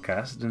this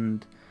podcast,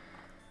 and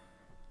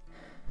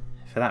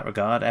for that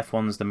regard,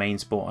 F1's the main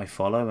sport I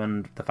follow,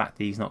 and the fact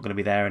that he's not going to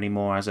be there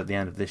anymore as at the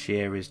end of this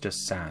year is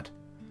just sad.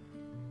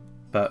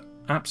 But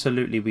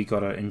absolutely, we got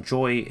to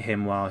enjoy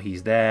him while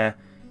he's there,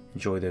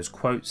 enjoy those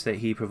quotes that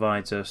he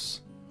provides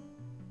us,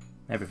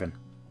 everything.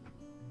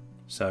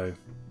 So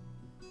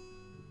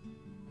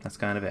that's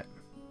kind of it.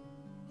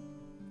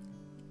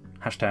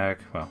 Hashtag,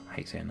 well, I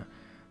hate saying that,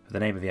 but the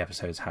name of the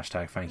episode is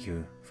hashtag thank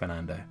you,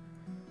 Fernando.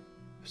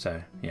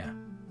 So, yeah.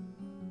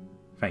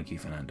 Thank you,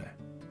 Fernando.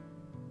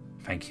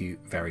 Thank you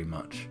very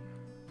much.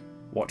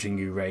 Watching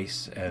you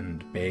race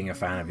and being a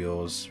fan of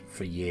yours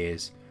for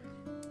years,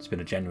 it's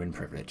been a genuine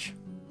privilege.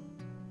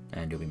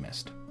 And you'll be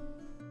missed.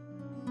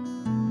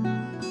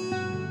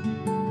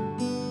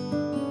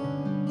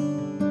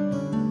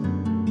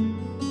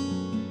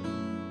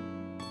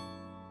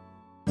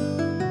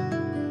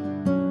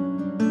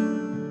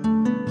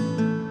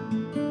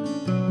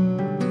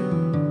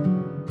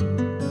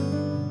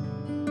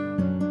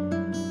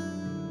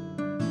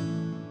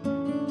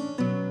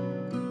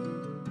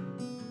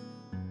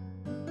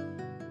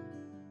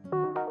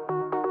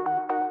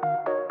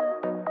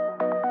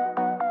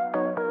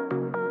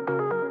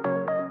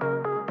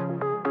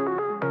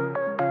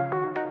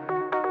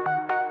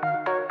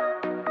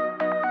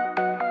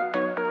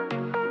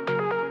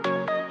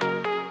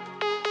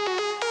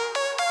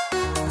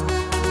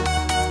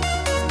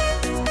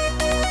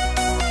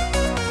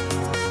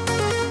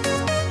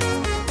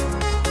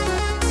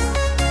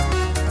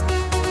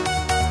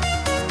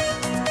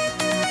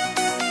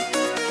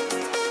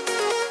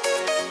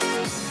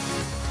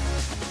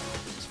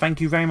 Thank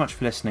you very much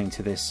for listening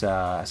to this, as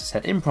I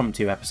said,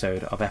 impromptu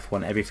episode of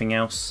F1 Everything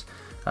Else,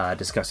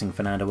 discussing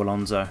Fernando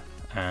Alonso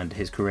and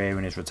his career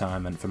and his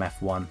retirement from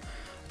F1. I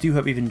do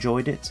hope you've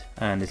enjoyed it,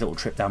 and this little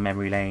trip down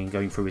memory lane,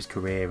 going through his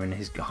career and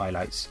his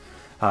highlights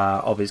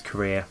of his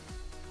career.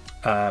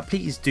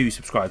 Please do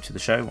subscribe to the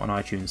show on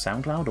iTunes,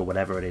 SoundCloud, or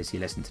whatever it is you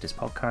listen to this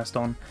podcast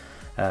on.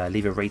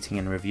 Leave a rating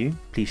and review.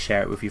 Please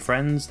share it with your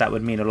friends. That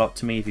would mean a lot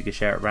to me if you could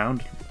share it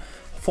around.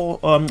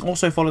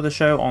 Also follow the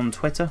show on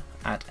Twitter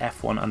at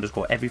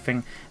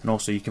F1_everything, and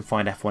also you can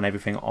find F1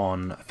 Everything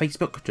on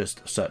Facebook.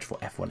 Just search for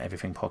F1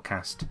 Everything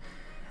Podcast.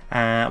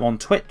 On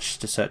Twitch,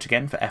 to search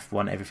again for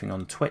F1 Everything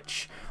on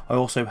Twitch. I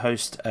also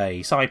host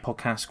a side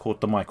podcast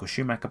called the Michael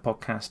Schumacher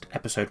Podcast.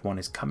 Episode 1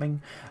 is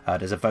coming.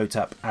 There's a vote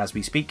up as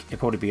we speak. It'll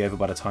probably be over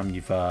by the time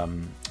you've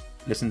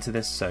listened to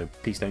this, so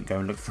please don't go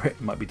and look for it.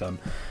 It might be done.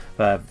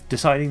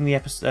 Deciding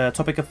the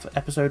topic of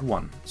episode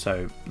 1.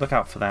 So look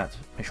out for that.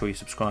 Make sure you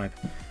subscribe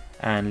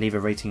and leave a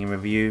rating and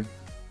review.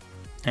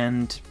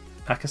 And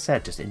like I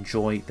said, just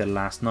enjoy the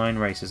last 9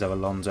 races of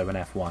Alonso in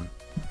F1.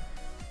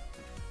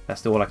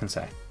 That's all I can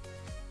say.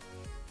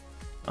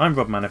 I'm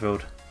Rob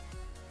Manifield,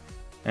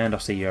 and I'll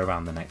see you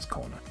around the next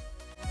corner.